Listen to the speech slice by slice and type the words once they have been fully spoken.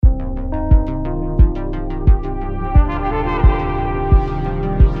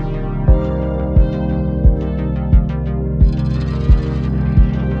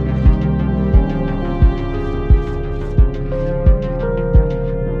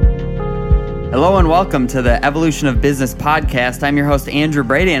Hello and welcome to the Evolution of Business podcast. I'm your host, Andrew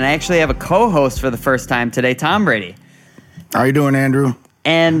Brady, and I actually have a co-host for the first time today, Tom Brady. How are you doing, Andrew?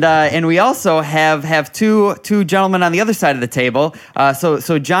 And we also have two gentlemen on the other side of the table.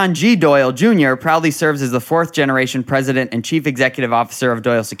 So John G. Doyle Jr. proudly serves as the fourth generation president and chief executive officer of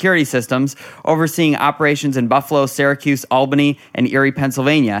Doyle Security Systems, overseeing operations in Buffalo, Syracuse, Albany, and Erie,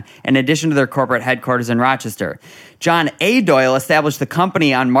 Pennsylvania, in addition to their corporate headquarters in Rochester. John A. Doyle established the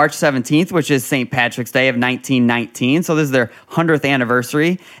company on March 17th, which is St. Patrick's Day of 1919. So this is their 100th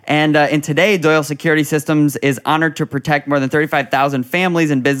anniversary. And today, Doyle Security Systems is honored to protect more than 35,000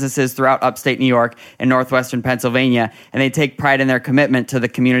 families and businesses throughout upstate New York and northwestern Pennsylvania. And they take pride in their commitment to the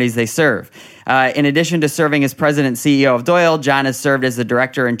communities they serve. In addition to serving as president and CEO of Doyle, John has served as the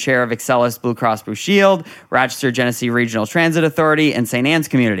director and chair of Excellus Blue Cross Blue Shield, Rochester Genesee Regional Transit Authority, and St. Anne's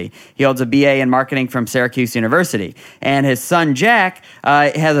Community. He holds a BA in marketing from Syracuse University. And his son, Jack,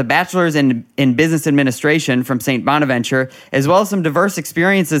 has a bachelor's in business administration from St. Bonaventure, as well as some diverse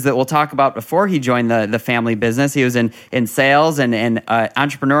experiences that we'll talk about before he joined the family business. He was in sales and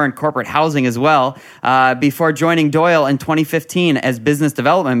entrepreneur in corporate housing as well, before joining Doyle in 2015 as business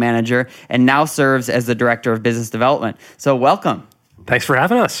development manager, and now serves as the director of business development. So welcome. Thanks for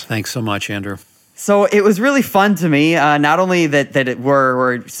having us. Thanks so much, Andrew. So it was really fun to me, not only that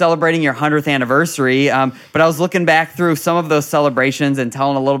we're celebrating your 100th anniversary, but I was looking back through some of those celebrations and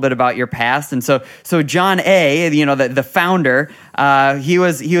telling a little bit about your past. And so John A., the founder, he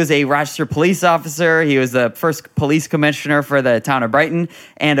was a Rochester police officer. He was the first police commissioner for the town of Brighton,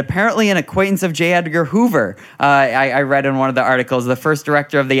 and apparently an acquaintance of J. Edgar Hoover. I read in one of the articles, the first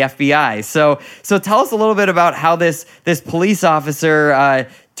director of the FBI. So tell us a little bit about how this police officer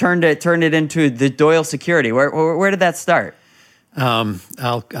turned it into the Doyle Security. Where did that start?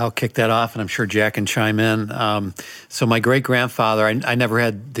 I'll kick that off, and I'm sure Jack can chime in. So my great grandfather, I never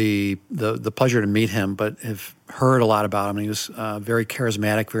had the pleasure to meet him, but have heard a lot about him. He was very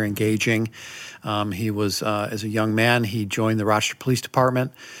charismatic, very engaging. He was as a young man, he joined the Rochester Police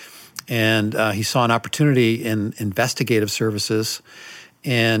Department, and he saw an opportunity in investigative services,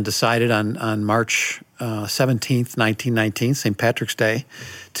 and decided on March 17th, 1919, St. Patrick's Day,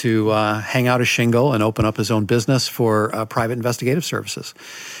 to hang out a shingle and open up his own business for private investigative services.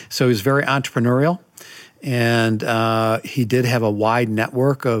 So he was very entrepreneurial, and he did have a wide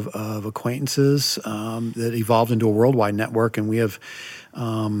network of acquaintances that evolved into a worldwide network, and we have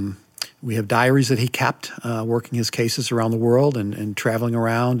diaries that he kept, working his cases around the world and traveling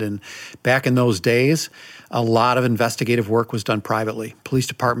around. And back in those days, a lot of investigative work was done privately. Police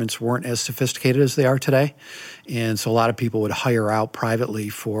departments weren't as sophisticated as they are today, and so a lot of people would hire out privately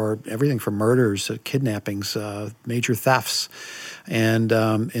for everything from murders, kidnappings, major thefts, and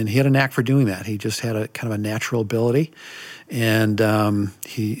he had a knack for doing that. He just had a kind of a natural ability, and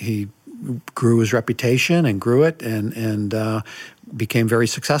he grew his reputation and grew it, and became very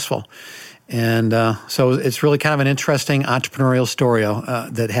successful. And so it's really kind of an interesting entrepreneurial story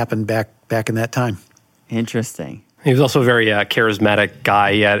that happened back in that time. Interesting. He was also a very charismatic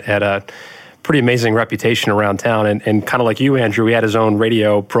guy. He had a pretty amazing reputation around town. And kind of like you, Andrew, he had his own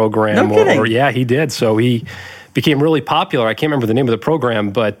radio program. No kidding. Yeah, he did. So he became really popular. I can't remember the name of the program,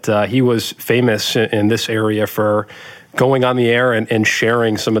 but he was famous in this area for going on the air and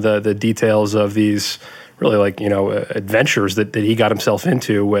sharing some of the details of these really adventures that he got himself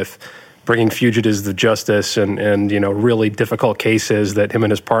into with bringing fugitives to justice and really difficult cases that him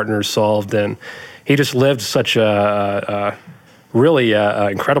and his partners solved. And he just lived such a really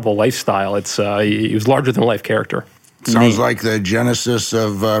incredible lifestyle. He was larger than life character. Sounds like the genesis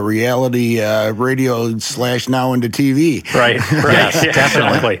of reality radio / now into TV. Right. Yes, Yeah,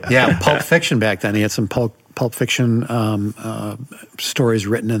 definitely. exactly. Yeah, Pulp Fiction back then. He had some Pulp Fiction stories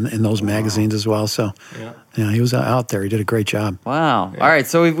written in those magazines as well. So, yeah, he was out there. He did a great job. Wow. Yeah. All right.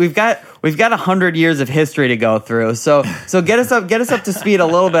 So we've got 100 years of history to go through. So get us up to speed a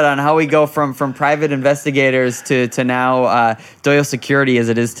little bit on how we go from private investigators to now Doyle Security as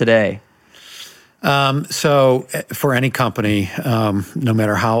it is today. So for any company, no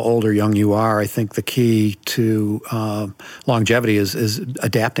matter how old or young you are, I think the key to longevity is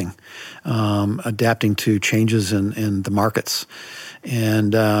adapting to changes in the markets.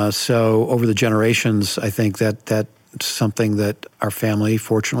 And so over the generations, I think that's something that our family,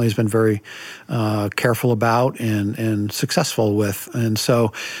 fortunately, has been very careful about and successful with. And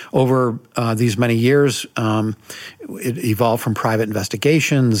so over these many years, it evolved from private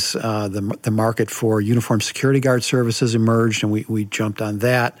investigations. The market for uniform security guard services emerged, and we jumped on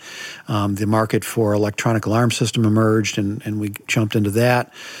that. The market for electronic alarm system emerged, and we jumped into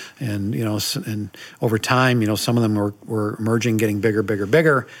that. And and over time, some of them were emerging, getting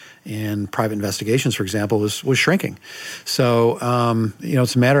bigger, and private investigations, for example, was shrinking. So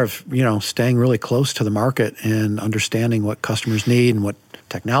it's a matter of staying really close to the market and understanding what customers need and what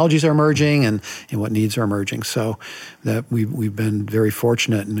technologies are emerging and what needs are emerging. So that we've been very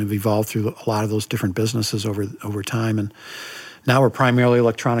fortunate and have evolved through a lot of those different businesses over time. And now we're primarily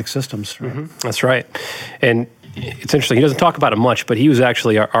electronic systems. Right? Mm-hmm. That's right. And it's interesting. He doesn't talk about it much, but he was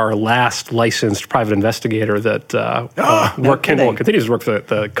actually our last licensed private investigator that continues to work for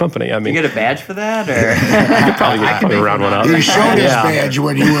the company. I mean, you get a badge for that, or I could probably round one up. You showed his badge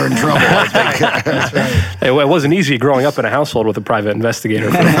when you were in trouble. I think. That's right. It wasn't easy growing up in a household with a private investigator.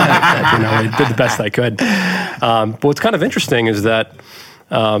 I did the best I could. But what's kind of interesting is that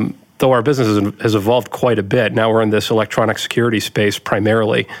though our business has evolved quite a bit, now we're in this electronic security space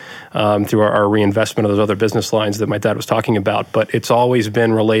primarily through our reinvestment of those other business lines that my dad was talking about. But it's always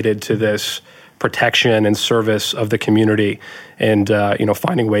been related to this protection and service of the community, and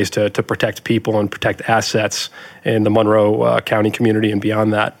finding ways to protect people and protect assets in the Monroe County community and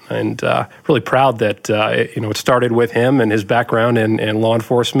beyond that. And really proud that it started with him and his background in law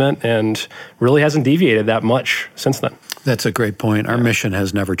enforcement, and really hasn't deviated that much since then. That's a great point. Our mission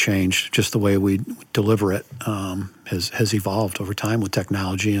has never changed. Just the way we deliver it has evolved over time with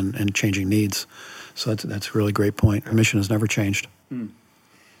technology and changing needs. So that's a really great point. Our mission has never changed.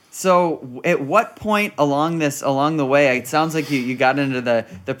 So at what point along the way, it sounds like you got into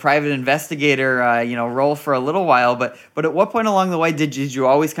the private investigator role for a little while, but at what point along the way did you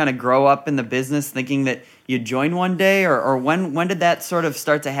always kind of grow up in the business thinking that you'd join one day, or when did that sort of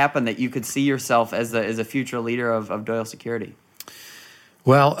start to happen that you could see yourself as a future leader of Doyle Security?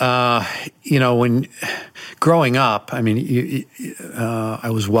 Well, when growing up, I mean, I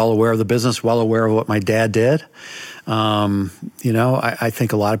was well aware of the business, well aware of what my dad did. I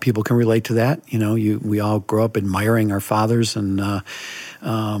think a lot of people can relate to that. We all grow up admiring our fathers, and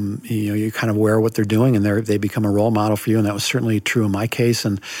you're kind of aware of what they're doing, and they become a role model for you. And that was certainly true in my case.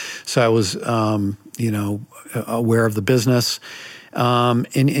 And so I was, aware of the business.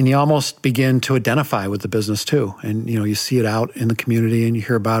 And you almost begin to identify with the business too. And, you see it out in the community and you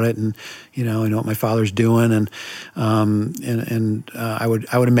hear about it, and, I know what my father's doing. And I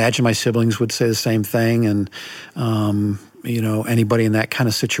would imagine my siblings would say the same thing. And, anybody in that kind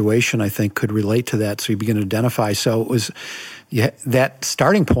of situation, I think, could relate to that. So you begin to identify. So it was that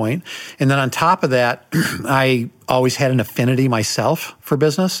starting point. And then on top of that, I always had an affinity myself for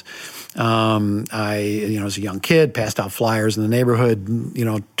business. I, as a young kid, passed out flyers in the neighborhood,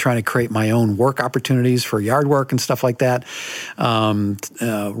 trying to create my own work opportunities for yard work and stuff like that.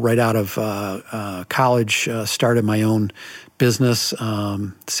 Right out of college, started my own business,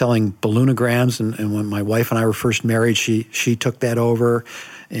 selling balloonograms. And when my wife and I were first married, she took that over.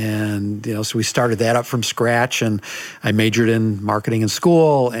 And, so we started that up from scratch, and I majored in marketing in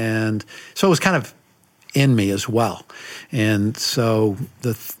school. And so it was kind of in me as well. And so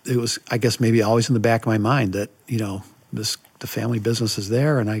it was, I guess, maybe always in the back of my mind that, the family business is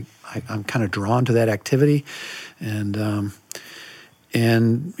there, and I'm kind of drawn to that activity. And the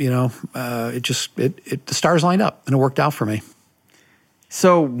stars lined up, and it worked out for me.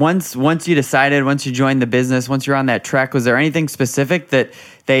 So once you decided, once you joined the business, once you're on that track, was there anything specific that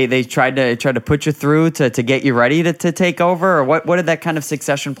they tried to put you through to get you ready to take over, or what did that kind of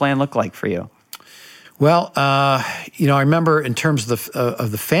succession plan look like for you? Well, I remember in terms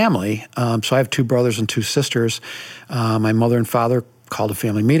of the family. So I have two brothers and two sisters. My mother and father called a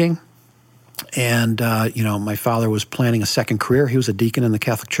family meeting. And, my father was planning a second career. He was a deacon in the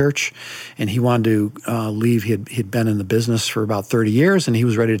Catholic Church, and he wanted to leave. He'd been in the business for about 30 years, and he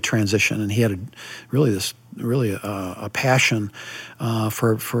was ready to transition. And he had a passion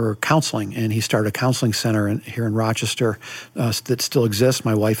for counseling, and he started a counseling center here in Rochester that still exists.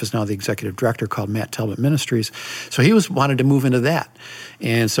 My wife is now the executive director, called Matt Talbot Ministries. So he wanted to move into that,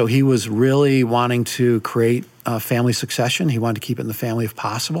 and so he was really wanting to create family succession. He wanted to keep it in the family if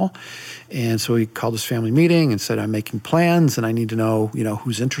possible. And so he called his family meeting and said, I'm making plans, and I need to know,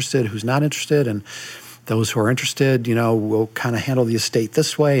 who's interested, who's not interested. And those who are interested, will kind of handle the estate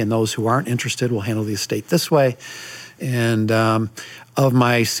this way, and those who aren't interested will handle the estate this way. And of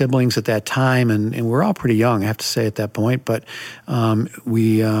my siblings at that time, and we're all pretty young, I have to say, at that point, but I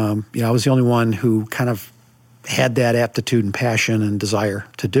was the only one who kind of had that aptitude and passion and desire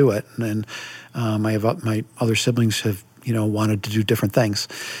to do it. And my other siblings have, wanted to do different things.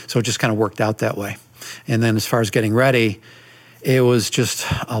 So it just kind of worked out that way. And then as far as getting ready, it was just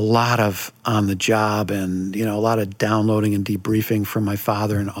a lot of on the job and, a lot of downloading and debriefing from my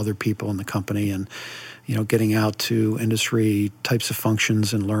father and other people in the company and, getting out to industry types of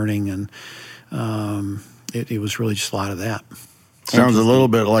functions and learning. And it was really just a lot of that. Sounds a little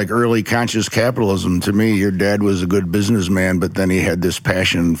bit like early conscious capitalism to me. Your dad was a good businessman, but then he had this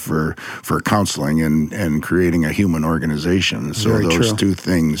passion for counseling and creating a human organization. So Very those true. two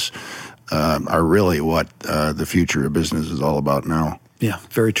things are really what the future of business is all about now. Yeah,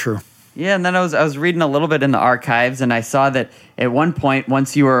 very true. Yeah, and then I was reading a little bit in the archives, and I saw that at one point,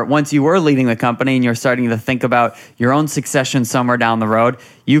 once you were leading the company and you're starting to think about your own succession somewhere down the road,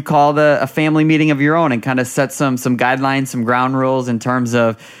 you called a family meeting of your own and kind of set some guidelines, some ground rules in terms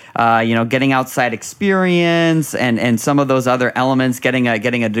of getting outside experience and some of those other elements, getting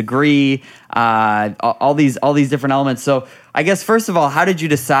a degree, all these different elements. So I guess first of all, how did you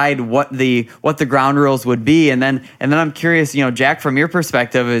decide what the ground rules would be? And then I'm curious, Jack, from your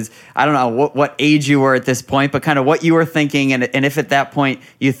perspective, is I don't know what age you were at this point, but kind of what you were thinking, and if at that point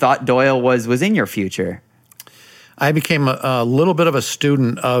you thought Doyle was in your future. I became a little bit of a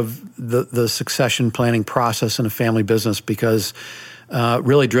student of the succession planning process in a family business because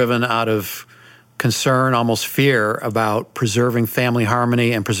really driven out of concern, almost fear about preserving family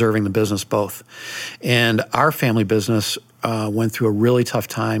harmony and preserving the business both. And our family business went through a really tough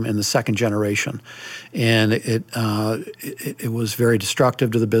time in the second generation, and it was very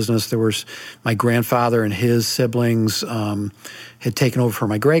destructive to the business. There was my grandfather and his siblings had taken over for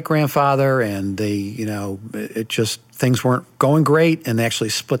my great grandfather, and they, it just things weren't going great, and they actually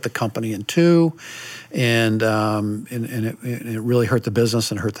split the company in two, and it really hurt the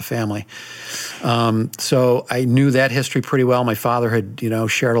business and hurt the family. So I knew that history pretty well. My father had,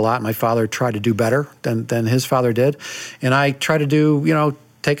 shared a lot. My father tried to do better than his father did. And I tried to do,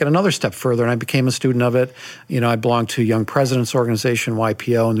 take it another step further, and I became a student of it. I belong to Young Presidents Organization,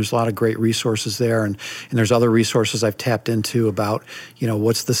 YPO, and there's a lot of great resources there. And there's other resources I've tapped into about,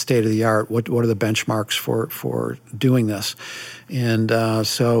 what's the state of the art, what are the benchmarks for doing this. And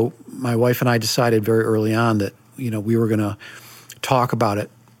so my wife and I decided very early on that, we were going to talk about it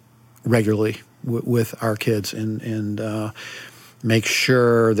regularly with our kids and make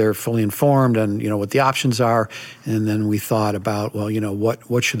sure they're fully informed and, what the options are. And then we thought about, well,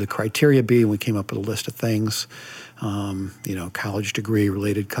 what should the criteria be? And we came up with a list of things, college degree,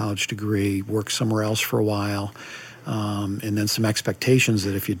 related college degree, work somewhere else for a while. And then some expectations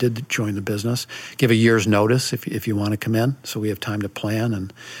that if you did join the business, give a year's notice if you want to come in. So we have time to plan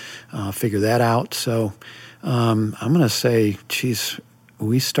and figure that out. So I'm going to say,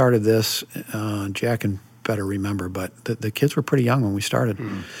 we started this, Jack can better remember, but the kids were pretty young when we started,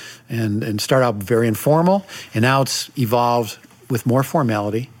 and started out very informal, and now it's evolved with more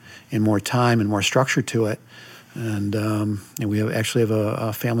formality and more time and more structure to it, and we actually have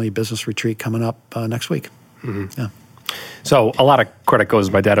a family business retreat coming up next week. Yeah. So a lot of credit goes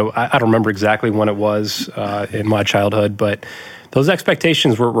to my dad. I don't remember exactly when it was in my childhood, but those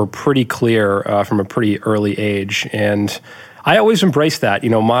expectations were pretty clear from a pretty early age, and I always embraced that.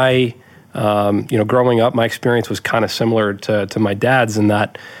 Growing up, my experience was kind of similar to my dad's in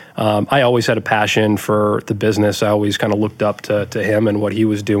that I always had a passion for the business. I always kind of looked up to him and what he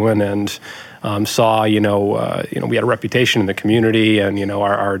was doing, and saw, we had a reputation in the community, and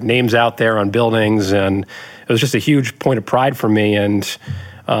our names out there on buildings, and it was just a huge point of pride for me. And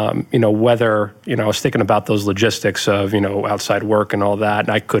whether I was thinking about those logistics of outside work and all that,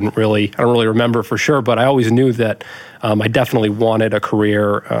 and I don't really remember for sure, but I always knew that I definitely wanted a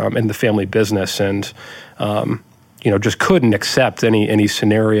career in the family business, and just couldn't accept any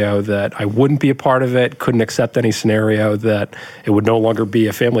scenario that I wouldn't be a part of it. Couldn't accept any scenario that it would no longer be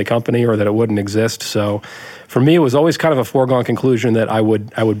a family company or that it wouldn't exist. So for me, it was always kind of a foregone conclusion that I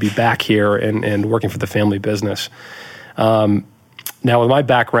would be back here and working for the family business. Now, with my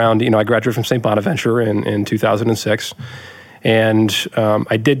background, I graduated from St. Bonaventure in 2006, and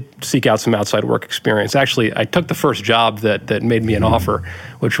I did seek out some outside work experience. Actually, I took the first job that made me an offer,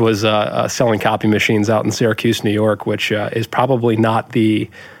 which was selling copy machines out in Syracuse, New York, which is probably not the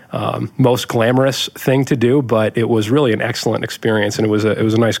most glamorous thing to do, but it was really an excellent experience, and it was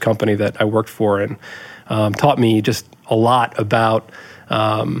a nice company that I worked for, and taught me just a lot about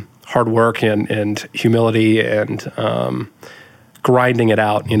hard work and humility and grinding it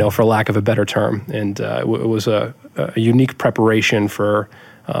out, for lack of a better term. And it was a unique preparation for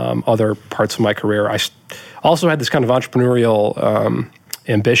other parts of my career. I also had this kind of entrepreneurial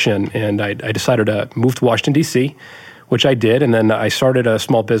ambition, and I decided to move to Washington, D.C., which I did, and then I started a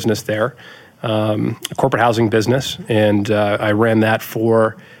small business there, a corporate housing business, and I ran that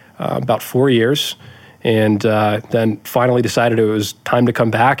for about 4 years, and then finally decided it was time to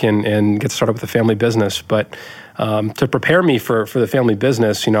come back and get started with a family business. But to prepare me for the family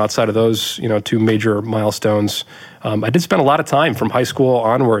business, outside of those, 2 major milestones, I did spend a lot of time from high school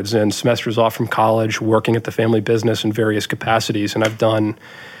onwards and semesters off from college working at the family business in various capacities, and I've done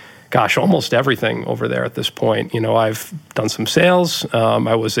almost everything over there at this point. I've done some sales.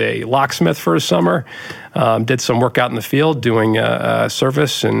 I was a locksmith for a summer, did some work out in the field doing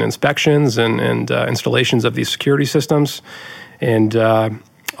service and inspections and installations of these security systems, and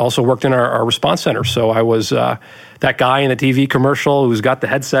also worked in our response center. So I was that guy in the TV commercial who's got the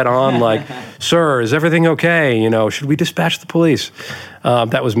headset on, like, "Sir, is everything okay? Should we dispatch the police?"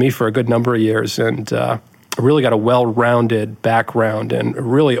 That was me for a good number of years, and I really got a well-rounded background and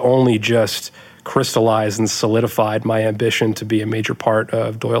really only just crystallized and solidified my ambition to be a major part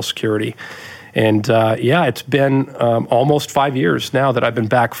of Doyle Security. And it's been almost 5 years now that I've been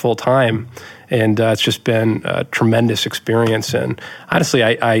back full-time, and it's just been a tremendous experience. And honestly,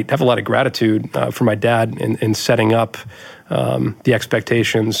 I have a lot of gratitude for my dad in setting up the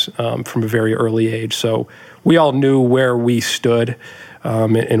expectations from a very early age. So we all knew where we stood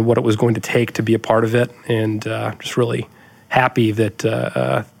and what it was going to take to be a part of it, and just really happy that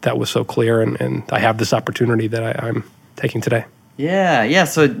that was so clear, and I have this opportunity that I'm taking today. Yeah.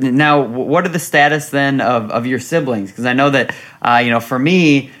 So now, what are the status then of your siblings? Because I know that, for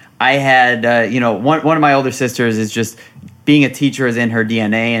me, I had, one of my older sisters is just being a teacher is in her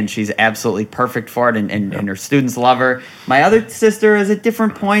DNA, and she's absolutely perfect for it, and her students love her. My other sister is at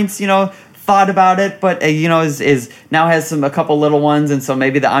different points, thought about it, but is now has a couple little ones, and so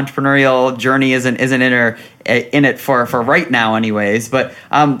maybe the entrepreneurial journey isn't in it for right now, anyways. But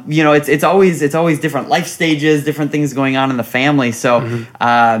it's always different life stages, different things going on in the family. So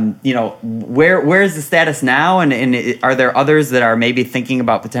where is the status now, and are there others that are maybe thinking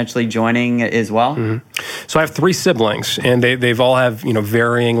about potentially joining as well? Mm-hmm. So I have 3 siblings, and they've all have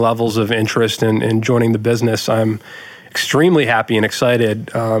varying levels of interest in joining the business. I'm extremely happy and excited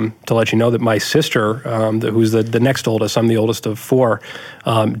to let you know that my sister, who's the next oldest, I'm the oldest of 4,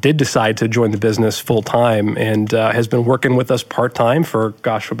 did decide to join the business full-time and has been working with us part-time for,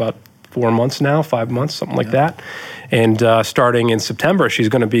 about 4 months now, 5 months, something like that. And starting in September, she's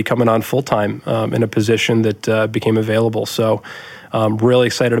going to be coming on full-time in a position that became available. So really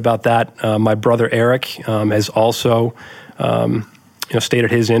excited about that. My brother Eric has also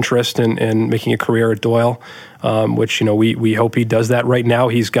stated his interest in making a career at Doyle, which we hope he does that. Right now,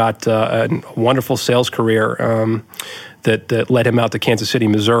 he's got a wonderful sales career that led him out to Kansas City,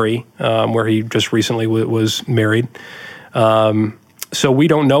 Missouri, where he just recently was married. So we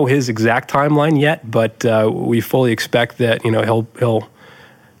don't know his exact timeline yet, but we fully expect that he'll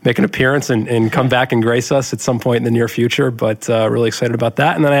make an appearance and come back and grace us at some point in the near future. But really excited about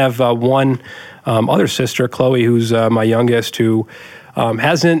that. And then I have one other sister, Chloe, who's my youngest, who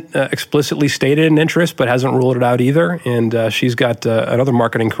hasn't explicitly stated an interest, but hasn't ruled it out either. And she's got another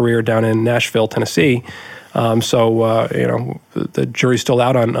marketing career down in Nashville, Tennessee. So the jury's still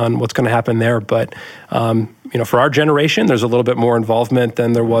out on what's going to happen there. But, for our generation, there's a little bit more involvement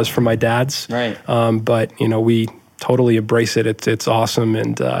than there was for my dad's. Right. But, we totally embrace it. It's awesome.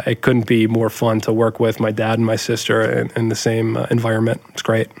 And it couldn't be more fun to work with my dad and my sister in the same environment. It's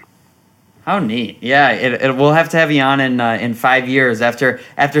great. How neat! Yeah, we'll have to have you on in 5 years after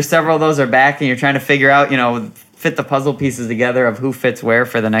several of those are back, and you're trying to figure out, fit the puzzle pieces together of who fits where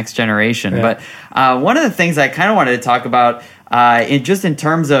for the next generation. Yeah. But one of the things I kind of wanted to talk about, in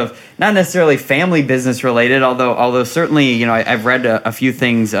terms of not necessarily family business related, although certainly I've read a few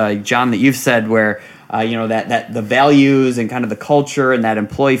things, John, that you've said where. That the values and kind of the culture and that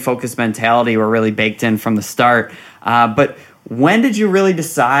employee focused mentality were really baked in from the start. But when did you really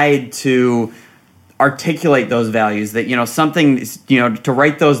decide to articulate those values, that, something, to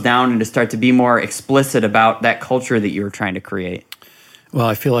write those down and to start to be more explicit about that culture that you were trying to create? Well,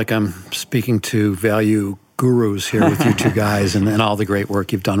 I feel like I'm speaking to value gurus here with you two guys and all the great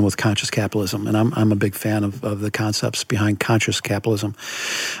work you've done with conscious capitalism. And I'm a big fan of the concepts behind conscious capitalism.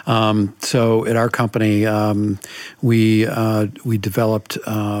 So at our company, we developed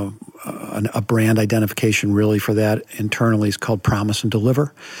a brand identification really for that internally. It's called Promise and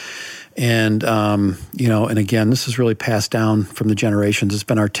Deliver. And, and again, this is really passed down from the generations. It's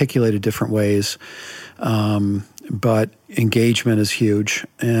been articulated different ways, but engagement is huge.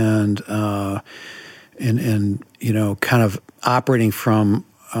 And kind of operating from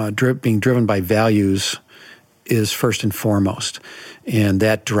being driven by values is first and foremost, and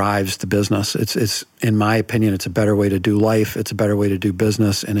that drives the business. It's in my opinion, it's a better way to do life. It's a better way to do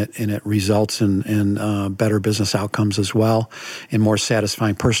business, and it results in better business outcomes as well, and more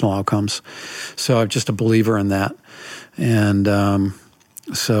satisfying personal outcomes. So I'm just a believer in that, and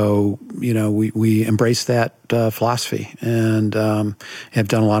so we embrace that philosophy, and have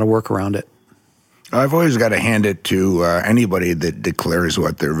done a lot of work around it. I've always got to hand it to anybody that declares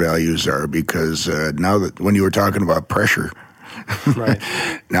what their values are, because now that when you were talking about pressure, Right.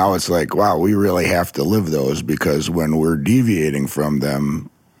 now it's like, wow, we really have to live those, because when we're deviating from them,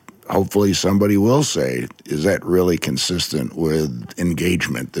 hopefully somebody will say, is that really consistent with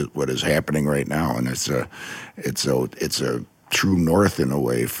engagement, that what is happening right now? And it's a true north in a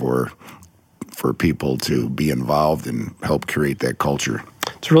way for people to be involved and help create that culture.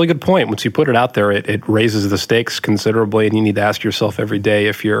 It's a really good point. Once you put it out there, it raises the stakes considerably, and you need to ask yourself every day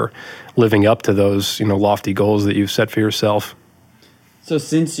if you're living up to those, lofty goals that you've set for yourself. So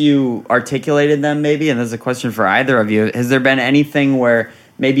since you articulated them, maybe, and there's a question for either of you, has there been anything where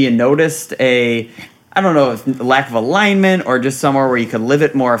maybe you noticed lack of alignment, or just somewhere where you could live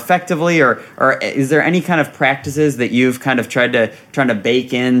it more effectively, or is there any kind of practices that you've kind of trying to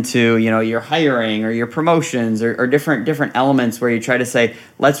bake into your hiring or your promotions, or different elements where you try to say,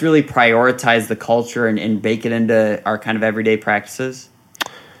 let's really prioritize the culture and bake it into our kind of everyday practices?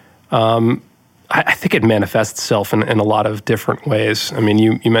 I think it manifests itself in a lot of different ways. I mean,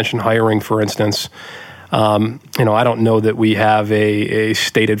 you mentioned hiring, for instance. I don't know that we have a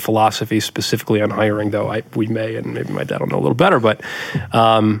stated philosophy specifically on hiring, though we may, and maybe my dad will know a little better, but,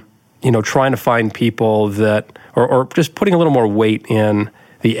 trying to find people that, or just putting a little more weight in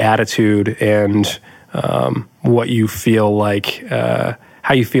the attitude and what you feel like,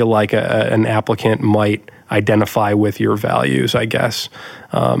 how you feel like an applicant might identify with your values, I guess.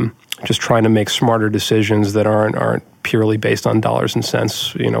 Just trying to make smarter decisions that aren't purely based on dollars and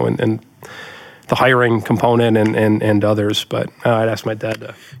cents, and the hiring component and others. But I'd ask my dad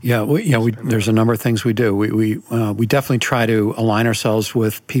to. There's a number of things we do. We definitely try to align ourselves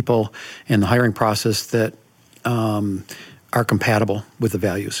with people in the hiring process that are compatible with the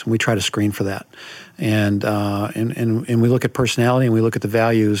values. And we try to screen for that. And we look at personality, and we look at the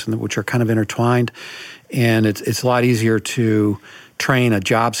values, which are kind of intertwined. And it's a lot easier to train a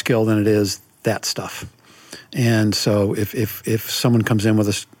job skill than it is that stuff. And so if someone comes in with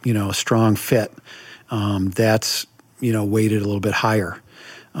a strong fit, that's weighted a little bit higher,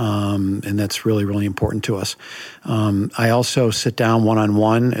 and that's really, really important to us. I also sit down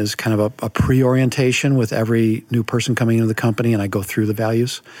one-on-one as kind of a pre-orientation with every new person coming into the company, and I go through the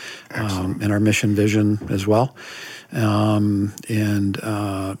values and our mission vision as well.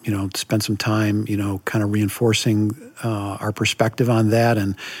 Spend some time, kind of reinforcing our perspective on that,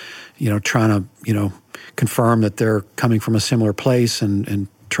 and trying to confirm that they're coming from a similar place, and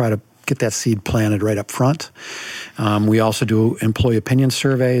try to get that seed planted right up front. We also do employee opinion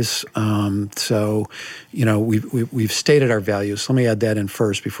surveys. So we've stated our values. Let me add that in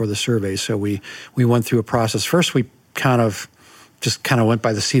first before the survey. So we went through a process. First, we kind of went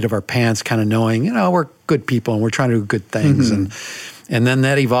by the seat of our pants, kind of knowing, we're good people and we're trying to do good things. Mm-hmm. And then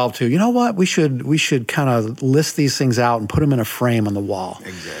that evolved to, we should kind of list these things out and put them in a frame on the wall.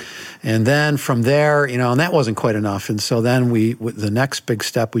 Exactly. And then from there, and that wasn't quite enough. And so then the next big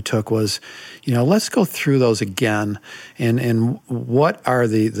step we took was, let's go through those again, and what are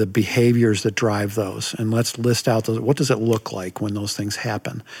the behaviors that drive those? And let's list out those. What does it look like when those things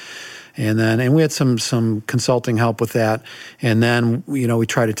happen? And we had some consulting help with that. And then, we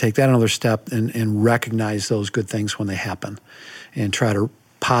try to take that another step and recognize those good things when they happen, and try to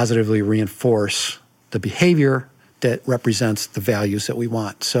positively reinforce the behavior that represents the values that we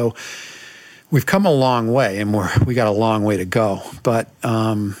want. So we've come a long way, and we got a long way to go. But,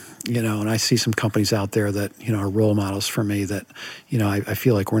 and I see some companies out there that, are role models for me that, I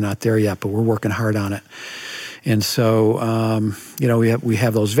feel like we're not there yet, but we're working hard on it. And so, we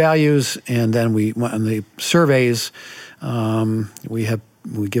have those values, and then on the surveys, we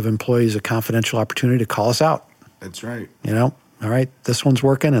give employees a confidential opportunity to call us out. That's right. All right, this one's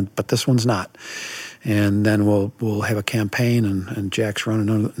working, but this one's not. And then we'll have a campaign, and Jack's run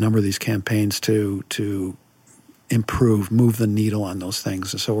a number of these campaigns to move the needle on those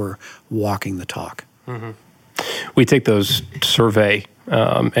things. And so we're walking the talk. Mm-hmm. We take those survey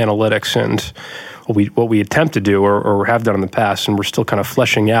analytics and what we attempt to do or have done in the past, and we're still kind of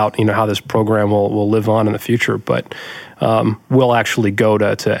fleshing out, how this program will live on in the future. But we'll actually go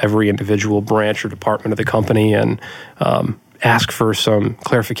to every individual branch or department of the company and ask for some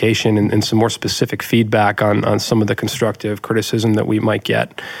clarification and some more specific feedback on some of the constructive criticism that we might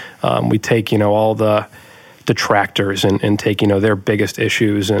get. We take, all the detractors and take, their biggest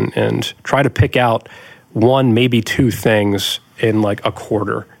issues and try to pick out one, maybe two things in like a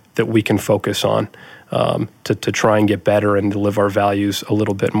quarter that we can focus on to try and get better and to live our values a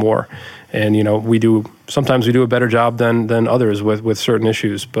little bit more. And, sometimes we do a better job than others with certain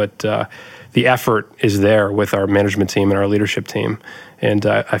issues, but the effort is there with our management team and our leadership team. And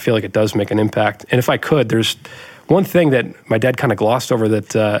I feel like it does make an impact. And if I could, there's one thing that my dad kind of glossed over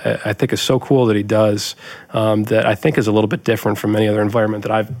that I think is so cool that he does that I think is a little bit different from any other environment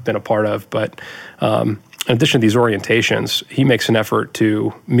that I've been a part of. But in addition to these orientations, he makes an effort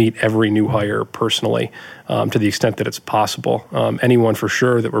to meet every new hire personally to the extent that it's possible. Anyone for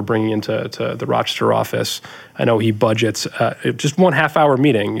sure that we're bringing into the Rochester office, I know he budgets just 1 half-hour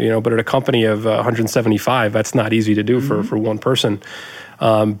meeting, but at a company of 175, that's not easy to do for one person.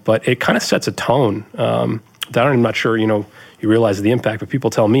 But it kind of sets a tone that I'm not sure, you realize the impact, but people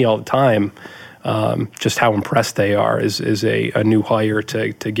tell me all the time just how impressed they are is a new hire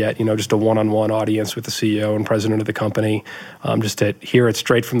to get, just a one-on-one audience with the CEO and president of the company, just to hear it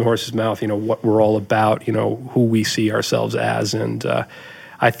straight from the horse's mouth, what we're all about, who we see ourselves as. And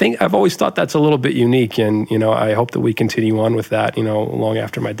I think I've always thought that's a little bit unique. And, I hope that we continue on with that, long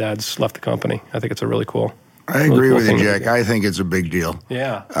after my dad's left the company. I think it's a really cool. I agree with you, Jack. I think it's a big deal.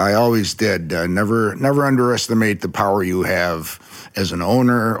 Yeah. I always did. Never underestimate the power you have as an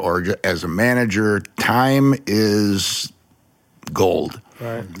owner or as a manager. Time is gold.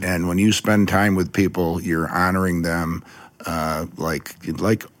 Right. And when you spend time with people, you're honoring them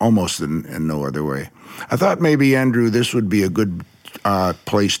like almost in no other way. I thought maybe, Andrew, this would be a good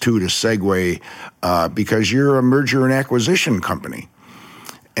place, too, to segue because you're a merger and acquisition company.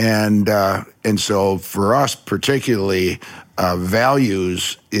 And so for us particularly,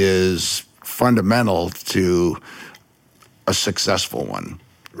 values is fundamental to a successful one,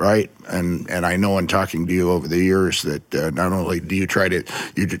 right? And I know in talking to you over the years that not only do you try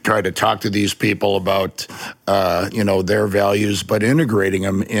to talk to these people about their values, but integrating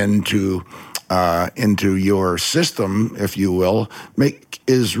them into your system, if you will,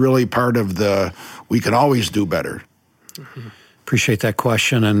 is really part of we can always do better. Mm-hmm. Appreciate that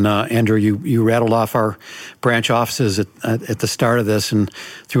question. And Andrew, you rattled off our branch offices at the start of this, and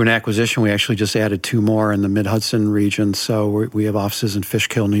through an acquisition, we actually just added 2 more in the Mid-Hudson region. So we have offices in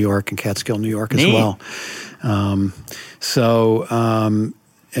Fishkill, New York, and Catskill, New York as well.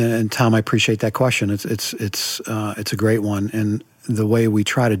 And Tom, I appreciate that question. It's a great one, and the way we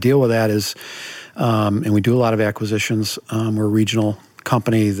try to deal with that is, and we do a lot of acquisitions. We're a regional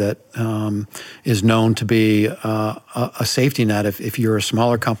company that is known to be a safety net. If you're a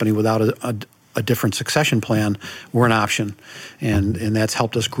smaller company without a different succession plan, we're an option. And that's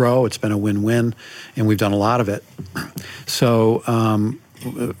helped us grow. It's been a win-win, and we've done a lot of it. So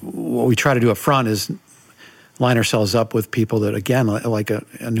what we try to do up front is line ourselves up with people that, again, like a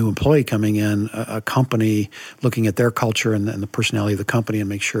new employee coming in, a company looking at their culture and the personality of the company and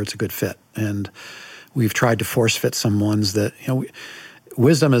make sure it's a good fit. And we've tried to force fit some ones that,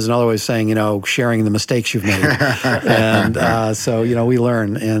 wisdom is another way of saying, sharing the mistakes you've made. And so, we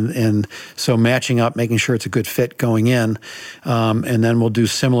learn. And so matching up, making sure it's a good fit going in. And then we'll do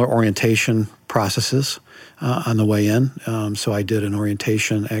similar orientation processes on the way in. So I did an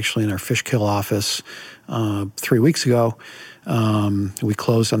orientation actually in our Fishkill office 3 weeks ago. We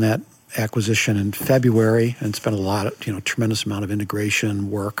closed on that acquisition in February and spent a lot of, tremendous amount of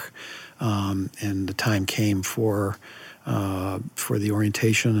integration work. And the time came for the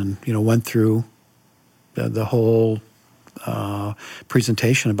orientation, and went through the whole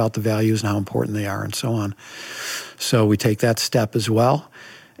presentation about the values and how important they are, and so on. So we take that step as well,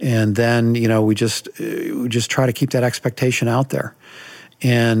 and then we just try to keep that expectation out there.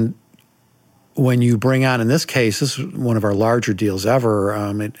 And when you bring on, in this case, this is one of our larger deals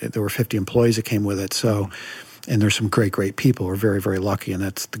ever. There were 50 employees that came with it, so. And there's some great people. We're very, very lucky, and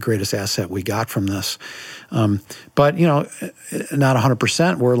that's the greatest asset we got from this. But not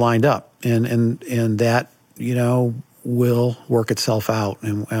 100%. We're lined up, and that will work itself out.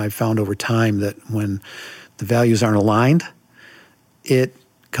 And I've found over time that when the values aren't aligned, it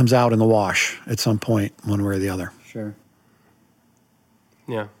comes out in the wash at some point, one way or the other. Sure.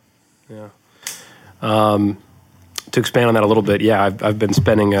 Yeah. To expand on that a little bit, I've been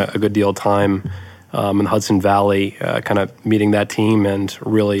spending a good deal of time in the Hudson Valley, kind of meeting that team, and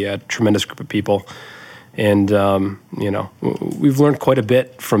really a tremendous group of people. And, we've learned quite a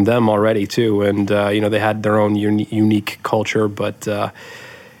bit from them already, too. And, they had their own unique culture, but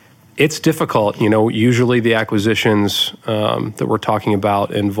it's difficult. Usually the acquisitions that we're talking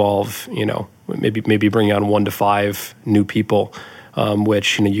about involve, maybe bringing on 1 to 5 new people,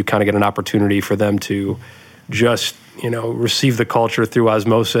 which, you kind of get an opportunity for them to just receive the culture through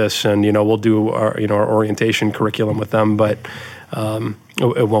osmosis, and we'll do our our orientation curriculum with them, but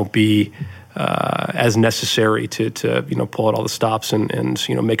it won't be as necessary to pull out all the stops and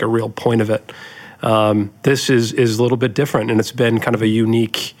make a real point of it. This is a little bit different, and it's been kind of a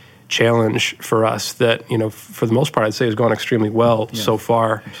unique challenge for us that for the most part I'd say has gone extremely well so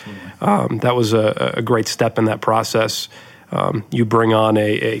far. That was a great step in that process. You bring on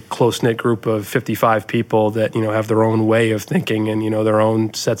a close-knit group of 55 people that have their own way of thinking and their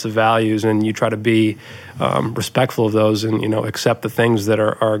own sets of values, and you try to be respectful of those and accept the things that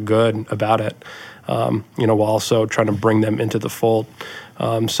are good about it, while also trying to bring them into the fold.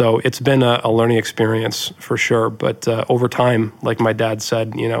 So it's been a learning experience for sure, but over time, like my dad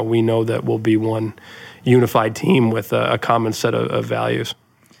said, we know that we'll be one unified team with a common set of values.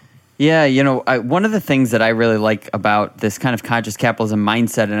 Yeah, one of the things that I really like about this kind of conscious capitalism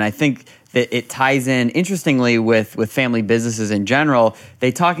mindset, and I think that it ties in interestingly with family businesses in general.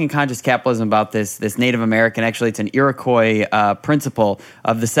 They talk in conscious capitalism about this Native American, actually it's an Iroquois principle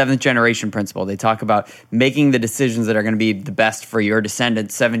of the 7th generation principle. They talk about making the decisions that are going to be the best for your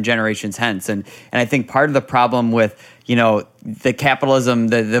descendants 7 generations hence. And I think part of the problem with the capitalism,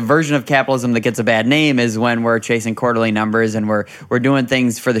 the version of capitalism that gets a bad name is when we're chasing quarterly numbers and we're doing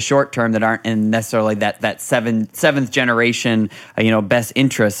things for the short term that aren't in necessarily that seventh generation best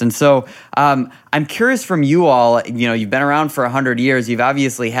interests. And so I'm curious from you all, you've been around for 100 years. You've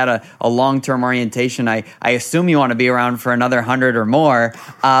obviously had a long-term orientation. I assume you want to be around for another 100 or more.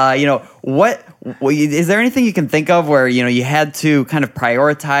 Is there anything you can think of where you had to kind of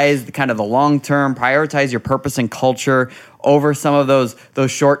prioritize the long term, prioritize your purpose and culture over some of those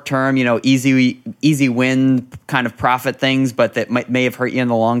short term, easy win kind of profit things, but that may have hurt you in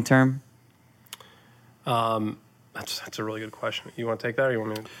the long term? That's a really good question. You want to take that, or you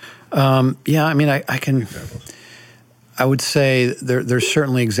want me to? Yeah, I mean, I can. I would say there's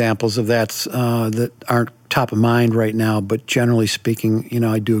certainly examples of that that aren't top of mind right now, but generally speaking,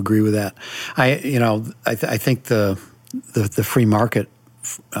 I do agree with that. I think the free market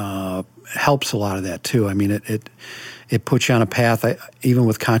helps a lot of that too. I mean, it puts you on a path. Even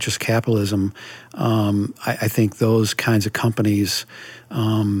with conscious capitalism, I think those kinds of companies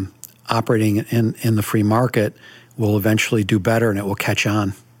operating in the free market will eventually do better, and it will catch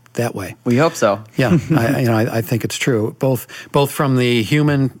on that way. We hope so. Yeah, I think it's true. Both from the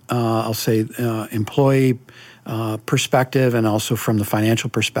human, I'll say, employee perspective, and also from the financial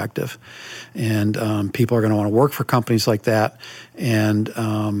perspective. And people are going to want to work for companies like that, and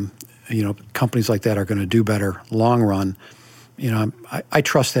companies like that are going to do better long run. I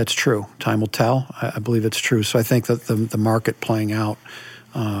trust that's true. Time will tell. I believe it's true. So I think that the market playing out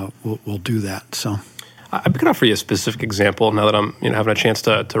will do that. So. I'm going to offer you a specific example now that I'm having a chance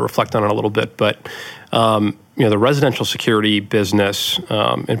to reflect on it a little bit. But the residential security business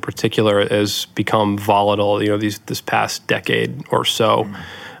in particular has become volatile. This past decade or so.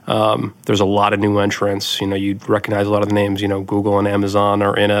 There's a lot of new entrants. You recognize a lot of the names. Google and Amazon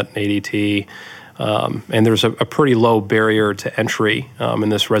are in it, ADT, and there's a pretty low barrier to entry in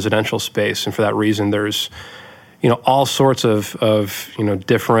this residential space. And for that reason, there's all sorts of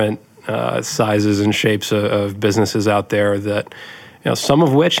different sizes and shapes of businesses out there that, some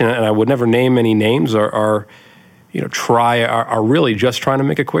of which, and I would never name any names, are really just trying to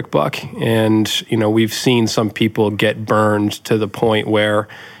make a quick buck. And, we've seen some people get burned to the point where,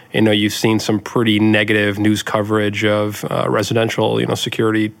 you've seen some pretty negative news coverage of residential,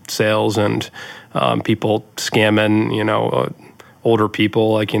 security sales and people scamming, older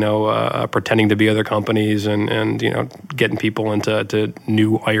people, like, pretending to be other companies and getting people into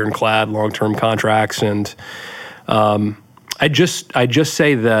new ironclad long-term contracts. And I just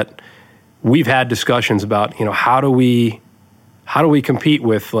say that we've had discussions about, how do we compete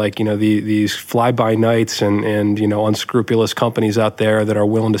with these fly-by-nights and unscrupulous companies out there that are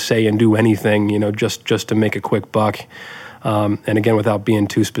willing to say and do anything, just to make a quick buck. And again, without being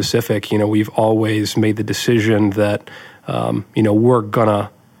too specific, we've always made the decision that we're gonna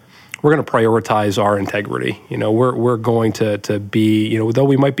prioritize our integrity. We're going to be, though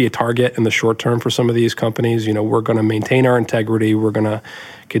we might be a target in the short term for some of these companies, we're going to maintain our integrity. We're going to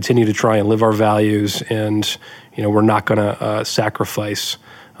continue to try and live our values, and we're not going to sacrifice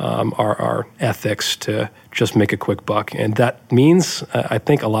our ethics to just make a quick buck. And that means, I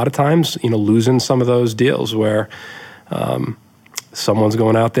think, a lot of times, losing some of those deals where someone's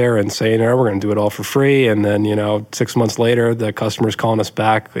going out there and saying, we're going to do it all for free. And then, 6 months later, the customer's calling us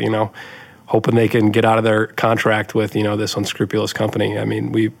back, hoping they can get out of their contract with, this unscrupulous company. I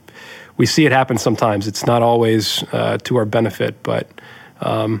mean, we see it happen sometimes. It's not always to our benefit, but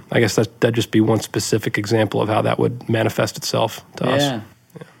I guess that'd just be one specific example of how that would manifest itself to us.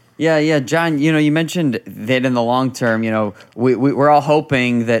 Yeah, John, you mentioned that in the long term, we're all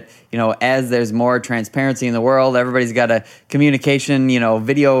hoping that, as there's more transparency in the world, everybody's got a communication,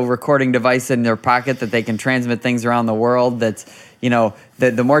 video recording device in their pocket that they can transmit things around the world. That's,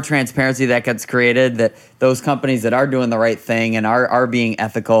 the more transparency that gets created, that those companies that are doing the right thing and are being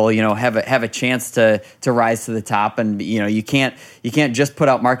ethical, have a chance to rise to the top. And you can't just put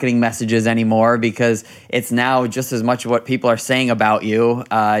out marketing messages anymore, because it's now just as much what people are saying about you,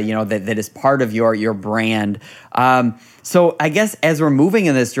 that is part of your brand. So I guess as we're moving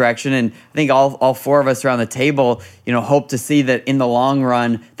in this direction, and I think all four of us around the table, hope to see that in the long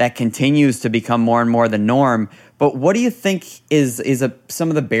run that continues to become more and more the norm. But what do you think is some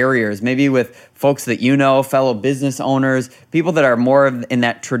of the barriers, maybe with folks that fellow business owners, people that are more in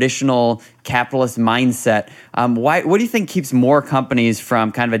that traditional capitalist mindset? What do you think keeps more companies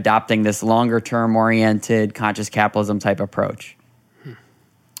from kind of adopting this longer-term oriented conscious capitalism type approach?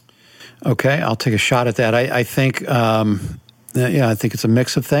 Okay, I'll take a shot at that. I think, I think it's a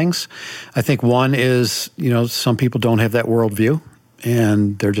mix of things. I think one is, some people don't have that worldview,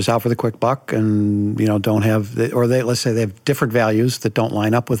 and they're just out for the quick buck, and don't have, let's say they have different values that don't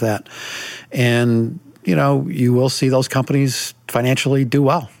line up with that, and you will see those companies financially do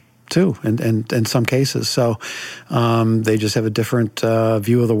well too, and in some cases. So they just have a different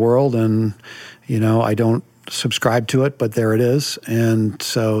view of the world, and I don't subscribe to it, but there it is. And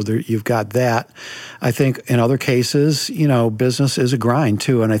so you've got that. I think in other cases, business is a grind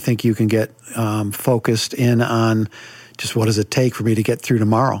too. And I think you can get focused in on just what does it take for me to get through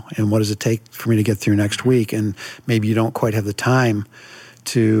tomorrow, and what does it take for me to get through next week. And maybe you don't quite have the time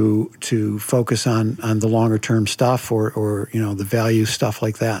to focus on the longer term stuff or the value stuff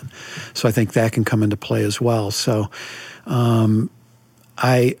like that. So I think that can come into play as well. So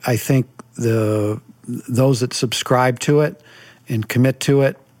I think those that subscribe to it and commit to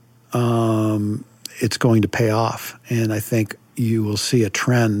it, it's going to pay off. And I think you will see a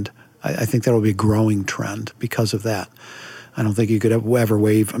trend. I think that will be a growing trend because of that. I don't think you could ever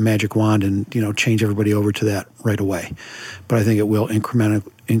wave a magic wand and change everybody over to that right away. But I think it will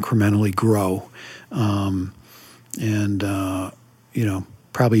incrementally grow.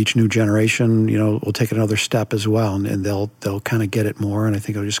 Probably each new generation, will take another step as well, and they'll kind of get it more, and I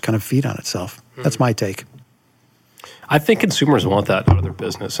think it'll just kind of feed on itself. That's my take. I think consumers want that out of their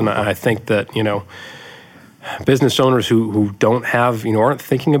business, and I think that business owners who don't have aren't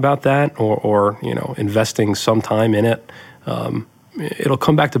thinking about that or investing some time in it, it'll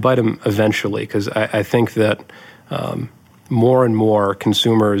come back to bite them eventually, because I think that more and more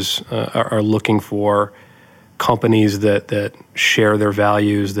consumers are looking for companies that share their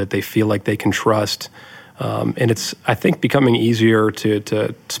values, that they feel like they can trust. And it's, I think, becoming easier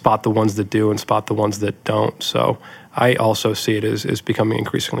to spot the ones that do and spot the ones that don't. So I also see it as becoming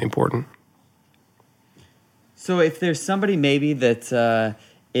increasingly important. So if there's somebody maybe that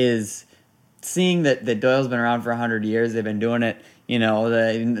is seeing that Doyle's been around for 100 years, they've been doing it,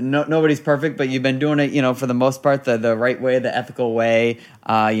 nobody's perfect, but you've been doing it, for the most part, the right way, the ethical way,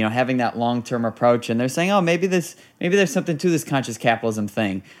 having that long-term approach. And they're saying, oh, maybe there's something to this conscious capitalism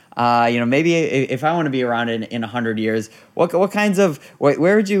thing. Maybe if I want to be around in 100 years,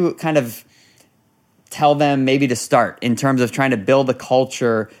 where would you kind of tell them maybe to start in terms of trying to build a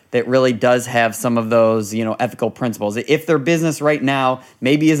culture that really does have some of those, ethical principles? If their business right now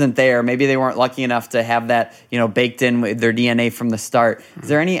maybe isn't there, maybe they weren't lucky enough to have that, baked in with their DNA from the start. Is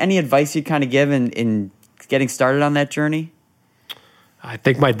there any advice you'd kind of give in getting started on that journey? I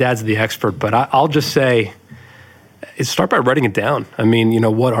think my dad's the expert, but I'll just say, start by writing it down. I mean,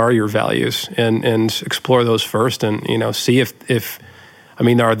 what are your values, and explore those first, and see if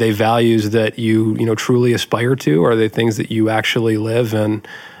are they values that you truly aspire to? Or are they things that you actually live? And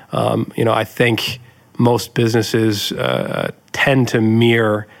I think most businesses tend to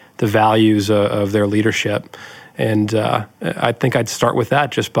mirror the values of their leadership, and I think I'd start with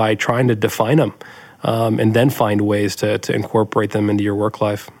that, just by trying to define them, and then find ways to incorporate them into your work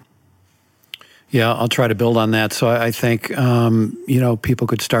life. Yeah, I'll try to build on that. So I think people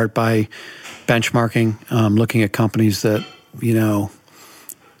could start by benchmarking, looking at companies that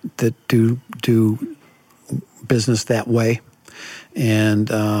that do business that way, and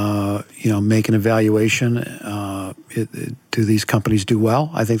make an evaluation. Do these companies do well?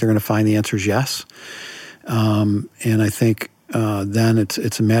 I think they're going to find the answer is yes, and I think then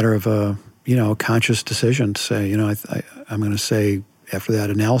it's a matter of a conscious decision to say, I'm going to say, after that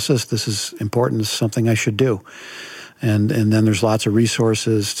analysis, this is important. This is something I should do, and then there's lots of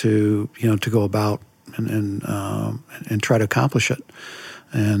resources to go about and try to accomplish it.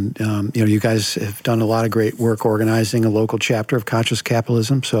 And you guys have done a lot of great work organizing a local chapter of Conscious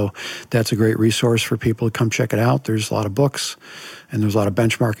Capitalism, so that's a great resource for people to come check it out. There's a lot of books, and there's a lot of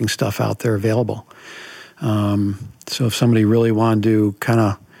benchmarking stuff out there available. So if somebody really wanted to kind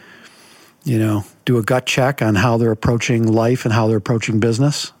of, do a gut check on how they're approaching life and how they're approaching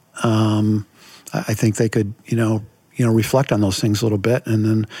business, I think they could, reflect on those things a little bit, and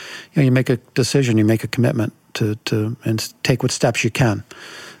then, you make a decision, you make a commitment to and take what steps you can.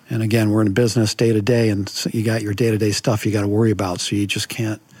 And again, we're in a business day to day, and so you got your day-to-day stuff you got to worry about, so you just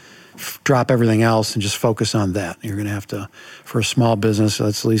can't drop everything else and just focus on that. You're going to have to, for a small business,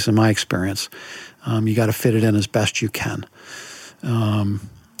 that's at least in my experience, you got to fit it in as best you can.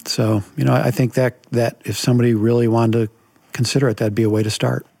 So, I think that if somebody really wanted to consider it, that'd be a way to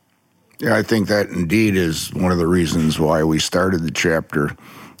start. Yeah, I think that indeed is one of the reasons why we started the chapter,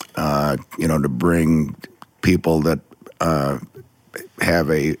 to bring people that have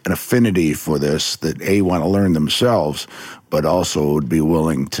an affinity for this, that want to learn themselves, but also would be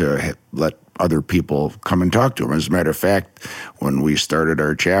willing to let other people come and talk to them. As a matter of fact, when we started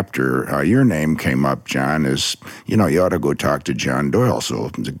our chapter, your name came up, John, as, you ought to go talk to John Doyle. So,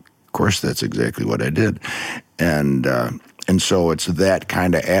 of course, that's exactly what I did. And so it's that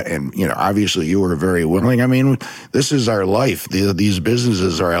kind of, and, obviously you were very willing. I mean, this is our life. These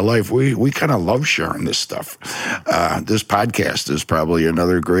businesses are our life. We kind of love sharing this stuff. This podcast is probably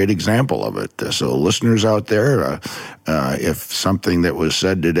another great example of it. So listeners out there, if something that was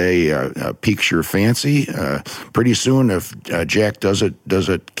said today piques your fancy, pretty soon if Jack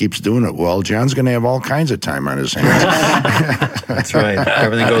keeps doing it well, John's going to have all kinds of time on his hands. That's right.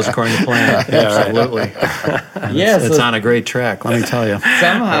 Everything goes according to plan. Absolutely. It's on a great track, let me tell you.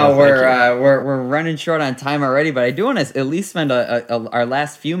 Somehow we're running short on time already, but I do want to at least spend our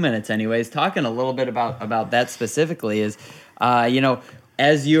last few minutes, anyways, talking a little bit about that specifically. Is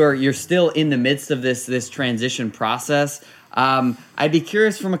as you're still in the midst of this transition process, I'd be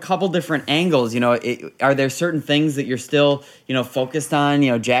curious from a couple different angles. Are there certain things that you're still, focused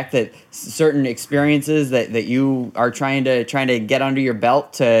on? Jack, that certain experiences that you are trying to get under your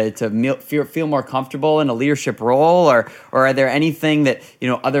belt to feel more comfortable in a leadership role, or are there anything that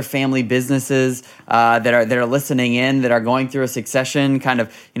other family businesses that are listening in that are going through a succession kind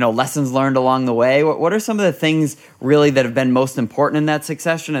of lessons learned along the way? What are some of the things really that have been most important in that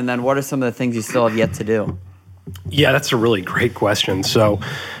succession, and then what are some of the things you still have yet to do? Yeah, that's a really great question. So,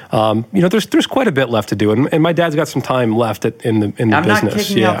 there's quite a bit left to do, and my dad's got some time left in the business. I'm not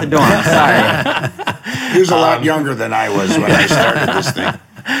kicking you out the door. I'm sorry. He was a lot younger than I was when I started this thing.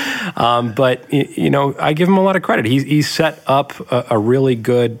 But I give him a lot of credit. He's set up a really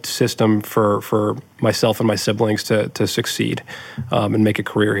good system for myself and my siblings to succeed and make a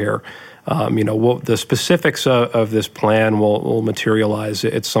career here. The specifics of this plan will materialize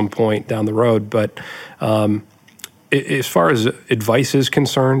at some point down the road, but as far as advice is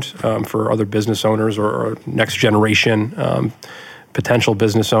concerned for other business owners or next generation potential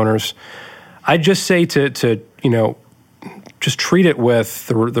business owners, I'd just say to just treat it with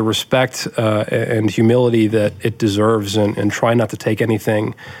the respect and humility that it deserves, and try not to take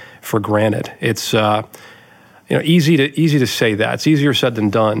anything for granted. It's easy to say that. It's easier said than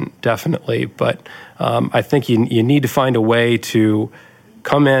done, definitely. But I think you need to find a way to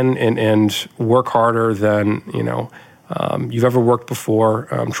come in and work harder than you've ever worked before.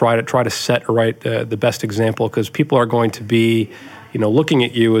 Try to set the best example, because people are going to be looking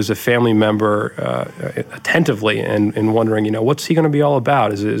at you as a family member attentively and wondering what's he going to be all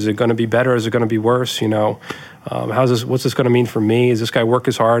about? Is it going to be better? Is it going to be worse? What's this going to mean for me? Does this guy work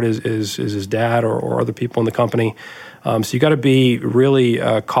as hard as his dad or other people in the company? So you got to be really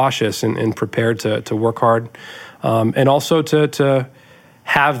cautious and prepared to work hard, and also to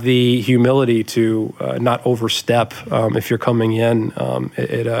have the humility to not overstep if you're coming in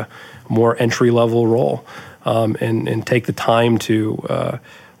at a more entry-level role, and take the time to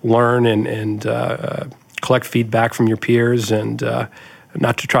learn and collect feedback from your peers, and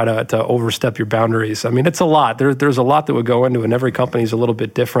not to try to overstep your boundaries. I mean, it's a lot. There's a lot that would go into it, and every company is a little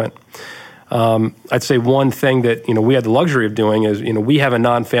bit different. I'd say one thing that we had the luxury of doing is we have a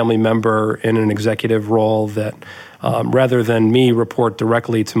non-family member in an executive role that rather than me report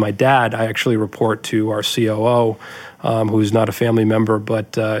directly to my dad, I actually report to our COO, who's not a family member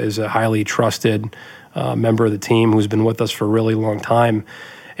but is a highly trusted member of the team who's been with us for a really long time.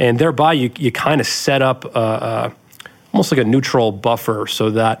 And thereby you kind of set up almost like a neutral buffer, so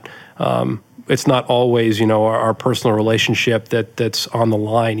that it's not always our personal relationship that's on the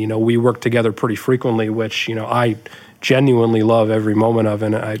line. We work together pretty frequently, which I genuinely love every moment of,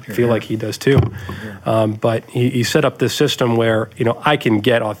 and I feel like he does too. But he set up this system where, I can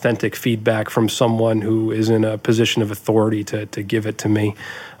get authentic feedback from someone who is in a position of authority to give it to me.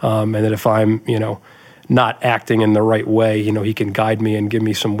 And that if I'm, not acting in the right way, he can guide me and give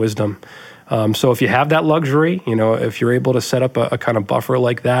me some wisdom. So if you have that luxury, if you're able to set up a kind of buffer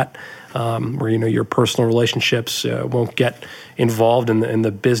like that, where, your personal relationships won't get involved in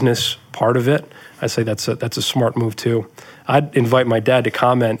the business part of it, I say that's a smart move too. I'd invite my dad to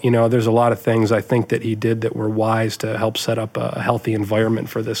comment. There's a lot of things I think that he did that were wise to help set up a healthy environment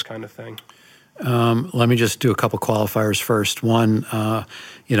for this kind of thing. Let me just do a couple qualifiers first. One,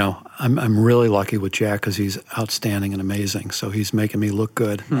 I'm really lucky with Jack because he's outstanding and amazing. So he's making me look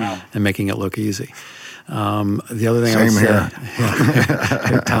good and making it look easy. The other thing Same here.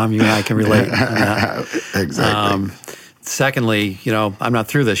 Tom, you and I can relate on that. Exactly. Secondly, I'm not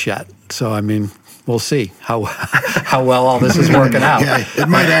through this yet. So, we'll see how well all this is working out. Yeah, it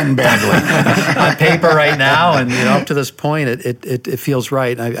might end badly. On paper right now, and up to this point, it feels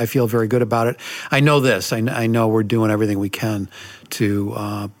right. I feel very good about it. I know this. I know we're doing everything we can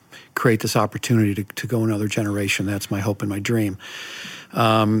to create this opportunity to go another generation. That's my hope and my dream.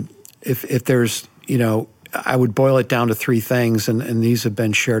 If there's, I would boil it down to three things, and these have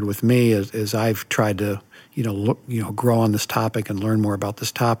been shared with me as I've tried to grow on this topic and learn more about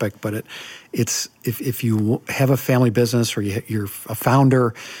this topic. But it's if you have a family business or you're a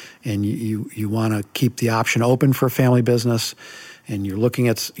founder and you want to keep the option open for a family business and you're looking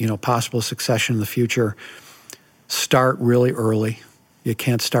at possible succession in the future, start really early. You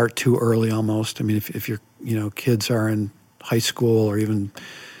can't start too early almost. If your kids are in high school or even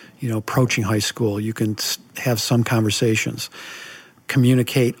approaching high school, you can have some conversations.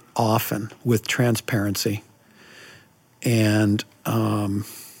 Communicate often with transparency. And I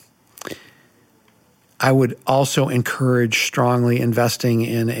would also encourage strongly investing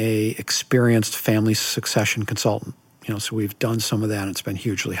in a experienced family succession consultant. So we've done some of that, and it's been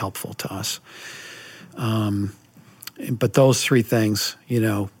hugely helpful to us. But those three things,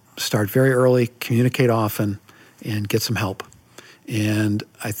 start very early, communicate often, and get some help. And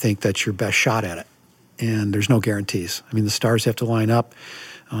I think that's your best shot at it. And there's no guarantees. The stars have to line up.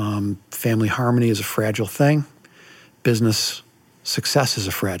 Family harmony is a fragile thing. Business success is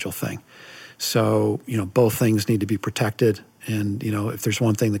a fragile thing. So, both things need to be protected. And, if there's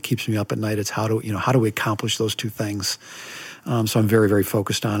one thing that keeps me up at night, it's how do we accomplish those two things? So I'm very, very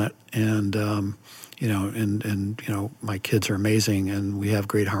focused on it. And, my kids are amazing and we have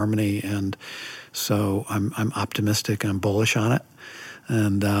great harmony. And so I'm optimistic and I'm bullish on it.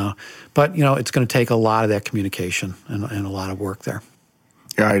 And but it's going to take a lot of that communication and a lot of work there.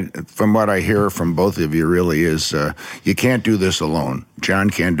 Yeah, from what I hear from both of you, really is you can't do this alone. John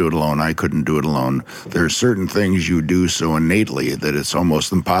can't do it alone. I couldn't do it alone. There are certain things you do so innately that it's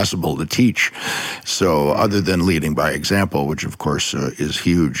almost impossible to teach. So other than leading by example, which of course is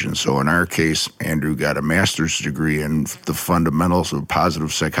huge. And so in our case, Andrew got a master's degree in the fundamentals of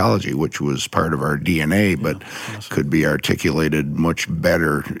positive psychology, which was part of our DNA, but could be articulated much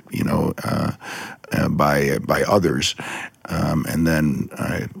better, by others. And then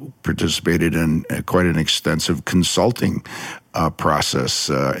I participated in quite an extensive consulting process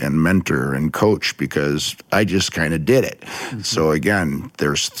and mentor and coach because I just kind of did it. Mm-hmm. So again,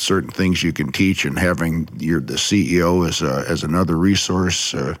 there's certain things you can teach, and having the CEO as another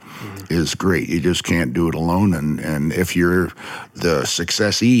resource is great. You just can't do it alone. And if you're the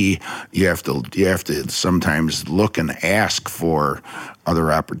successee, you have to sometimes look and ask for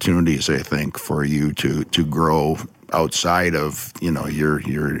other opportunities, I think, for you to grow outside of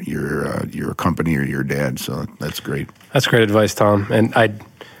your company or your dad. So that's great. That's great advice, Tom. And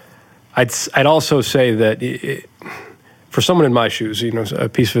I'd also say that for someone in my shoes, a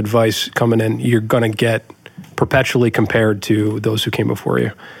piece of advice coming in, you're going to get perpetually compared to those who came before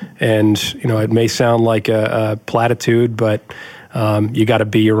you. And it may sound like a platitude, but you got to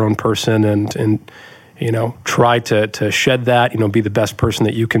be your own person and try to shed that. Be the best person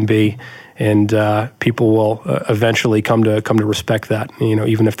that you can be. And people will eventually come to respect that.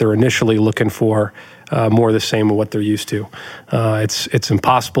 Even if they're initially looking for more of the same of what they're used to, it's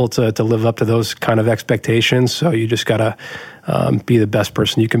impossible to live up to those kind of expectations. So you just gotta be the best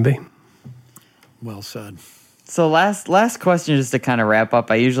person you can be. Well said. So last question, just to kind of wrap up.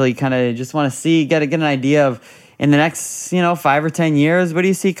 I usually kind of just want to get an idea of in the next 5 or 10 years, what do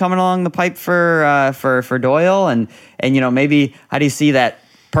you see coming along the pipe for Doyle, and maybe how do you see that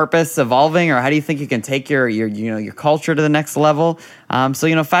purpose evolving, or how do you think you can take your culture to the next level?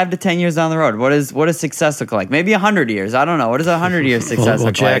 So 5 to 10 years down the road, what does success look like? Maybe 100 years. I don't know. What does 100 years success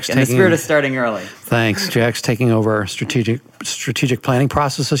look like? In the spirit of starting early. Thanks. Jack's taking over our strategic planning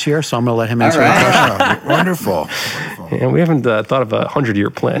process this year, so I'm going to let him answer the question. Wonderful. Yeah, we haven't thought of a 100-year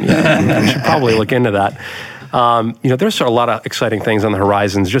plan yet. We should probably look into that. There's a lot of exciting things on the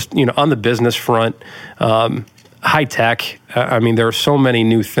horizons. Just on the business front, high tech. There are so many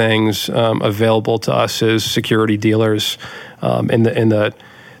new things available to us as security dealers in the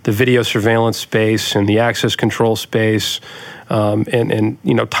video surveillance space and the access control space,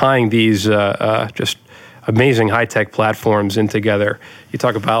 and tying these just amazing high tech platforms in together. You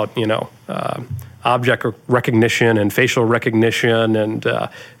talk about object recognition and facial recognition and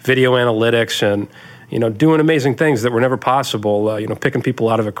video analytics and doing amazing things that were never possible, picking people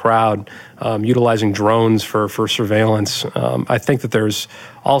out of a crowd, utilizing drones for surveillance. I think that there's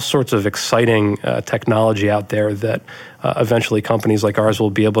all sorts of exciting technology out there that eventually companies like ours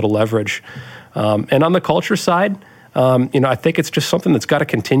will be able to leverage. And on the culture side, I think it's just something that's got to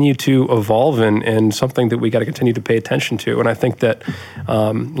continue to evolve and something that we got to continue to pay attention to. And I think that,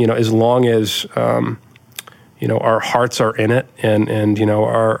 as long as our hearts are in it, and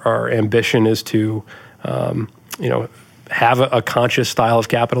our ambition is to, have a conscious style of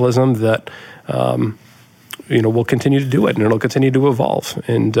capitalism that, we'll continue to do it, and it'll continue to evolve.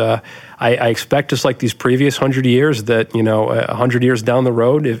 And I expect, just like these previous 100 years, that 100 years down the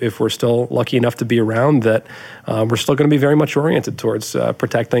road, if we're still lucky enough to be around, that we're still going to be very much oriented towards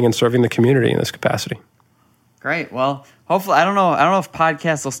protecting and serving the community in this capacity. Great. Well, hopefully, I don't know if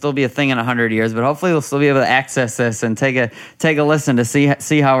podcasts will still be a thing in 100 years, but hopefully we'll still be able to access this and take a listen to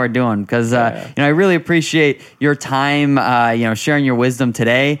see how we're doing. Because I really appreciate your time, sharing your wisdom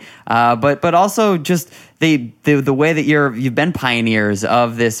today, but also just the way that you've been pioneers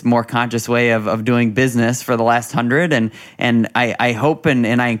of this more conscious way of doing business for the last 100, and I hope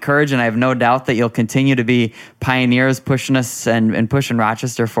and I encourage, and I have no doubt that you'll continue to be pioneers, pushing us and pushing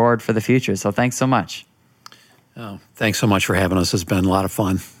Rochester forward for the future. So thanks so much. Oh, thanks so much for having us. It's been a lot of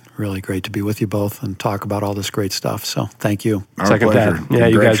fun. Really great to be with you both and talk about all this great stuff. So thank you. Our pleasure. Yeah,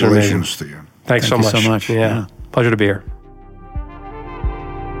 you guys are amazing. To you. Thanks so much. Yeah. Pleasure to be here.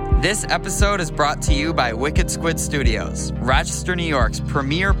 This episode is brought to you by Wicked Squid Studios, Rochester, New York's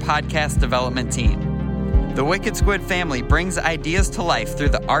premier podcast development team. The Wicked Squid family brings ideas to life through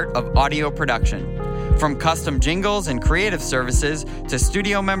the art of audio production. From custom jingles and creative services to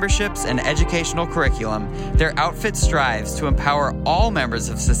studio memberships and educational curriculum, their outfit strives to empower all members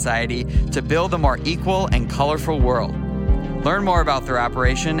of society to build a more equal and colorful world. Learn more about their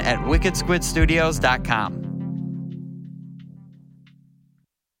operation at wickedsquidstudios.com.